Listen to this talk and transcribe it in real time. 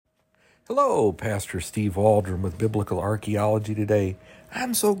Hello, Pastor Steve Waldron with Biblical Archaeology today.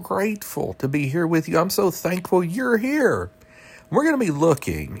 I'm so grateful to be here with you. I'm so thankful you're here. We're going to be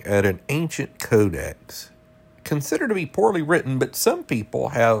looking at an ancient codex, considered to be poorly written, but some people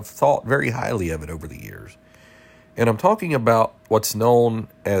have thought very highly of it over the years. And I'm talking about what's known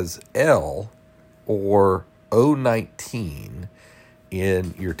as L or O19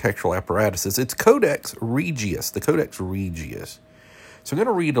 in your textual apparatuses. It's Codex Regius, the Codex Regius. So I'm going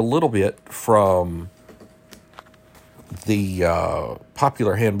to read a little bit from the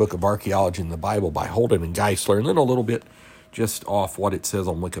Popular Handbook of Archaeology in the Bible by Holden and Geisler, and then a little bit just off what it says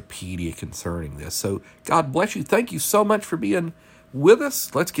on Wikipedia concerning this. So God bless you. Thank you so much for being with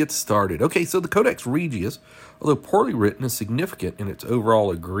us. Let's get started. Okay, so the Codex Regius, although poorly written, is significant in its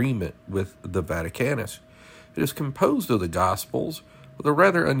overall agreement with the Vaticanus. It is composed of the Gospels, with a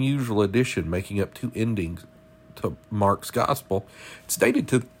rather unusual addition making up two endings to Mark's Gospel. It's dated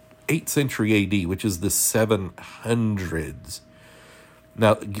to 8th century AD, which is the 700s.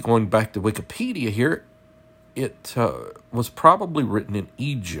 Now, going back to Wikipedia here, it was probably written in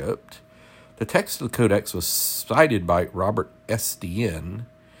Egypt. The text of the Codex was cited by Robert Estienne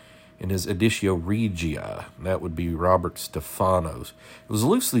in his Editio Regia. That would be Robert Stephanos. It was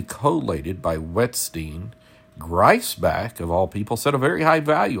loosely collated by Wettstein. Griesbach, of all people, set a very high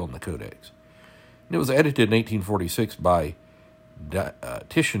value on the Codex. And it was edited in 1846 by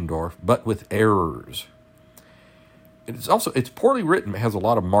Tischendorf, but with errors. It's poorly written. It has a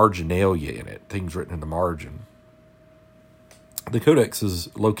lot of marginalia in it, things written in the margin. The Codex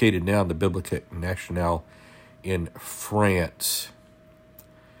is located now in the Bibliothèque Nationale in France.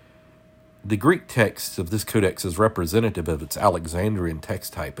 The Greek text of this codex is representative of its Alexandrian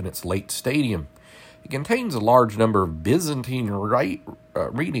text type in its late stadium. It contains a large number of Byzantine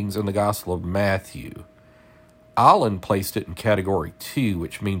readings in the Gospel of Matthew. Allen placed it in Category 2,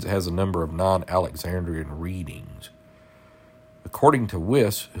 which means it has a number of non-Alexandrian readings. According to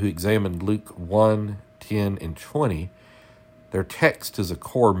Wyss, who examined Luke 1, 10, and 20, their text is a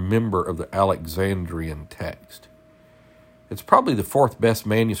core member of the Alexandrian text. It's probably the fourth best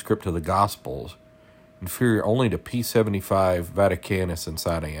manuscript of the Gospels, inferior only to P75, Vaticanus, and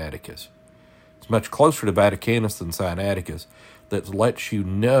Sinaiticus. It's much closer to Vaticanus than Sinaiticus. That lets you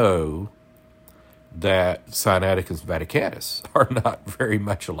know that Sinaiticus and Vaticanus are not very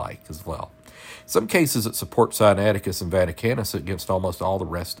much alike as well. In some cases, it supports Sinaiticus and Vaticanus against almost all the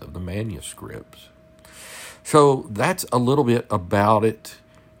rest of the manuscripts. So that's a little bit about it.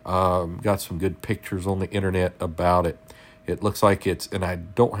 Got some good pictures on the internet about it. It looks like and I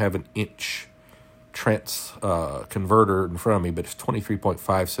don't have an inch converter in front of me, but it's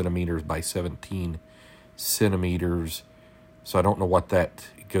 23.5 centimeters by 17 centimeters. So I don't know what that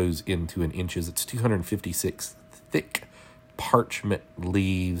goes into in inches. It's 256 thick parchment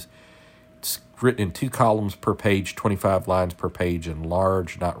leaves. It's written in 2 columns per page, 25 lines per page, in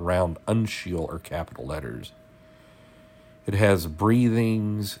large, not round, uncial or capital letters. It has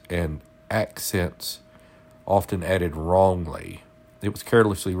breathings and accents often added wrongly. It was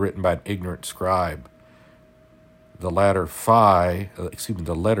carelessly written by an ignorant scribe. The letter phi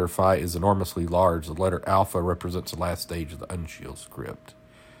is enormously large. The letter alpha represents the last stage of the uncial script.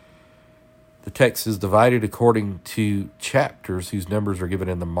 The text is divided according to chapters whose numbers are given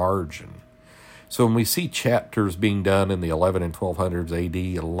in the margin. So when we see chapters being done in the 11 and 1200s AD,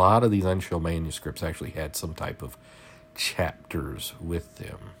 a lot of these uncial manuscripts actually had some type of chapters with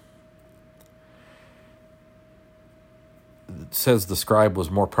them. It says the scribe was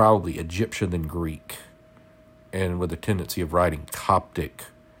more probably Egyptian than Greek, and with a tendency of writing Coptic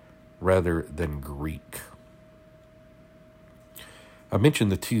rather than Greek. I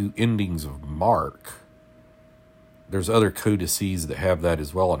mentioned the 2 endings of Mark. There's other codices that have that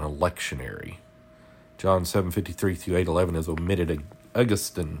as well in a lectionary. John 7:53 through 8:11 is omitted.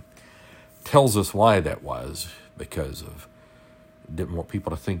 Augustine tells us why that was, because of didn't want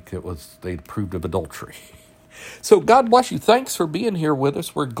people to think they'd approved of adultery. So God bless you. Thanks for being here with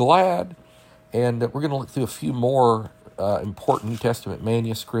us. We're glad. And we're going to look through a few more important New Testament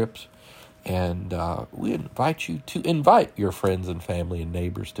manuscripts. And we invite you to invite your friends and family and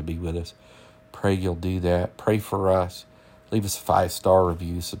neighbors to be with us. Pray you'll do that. Pray for us. Leave us a 5-star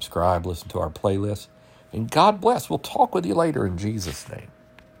review. Subscribe. Listen to our playlist. And God bless. We'll talk with you later in Jesus' name.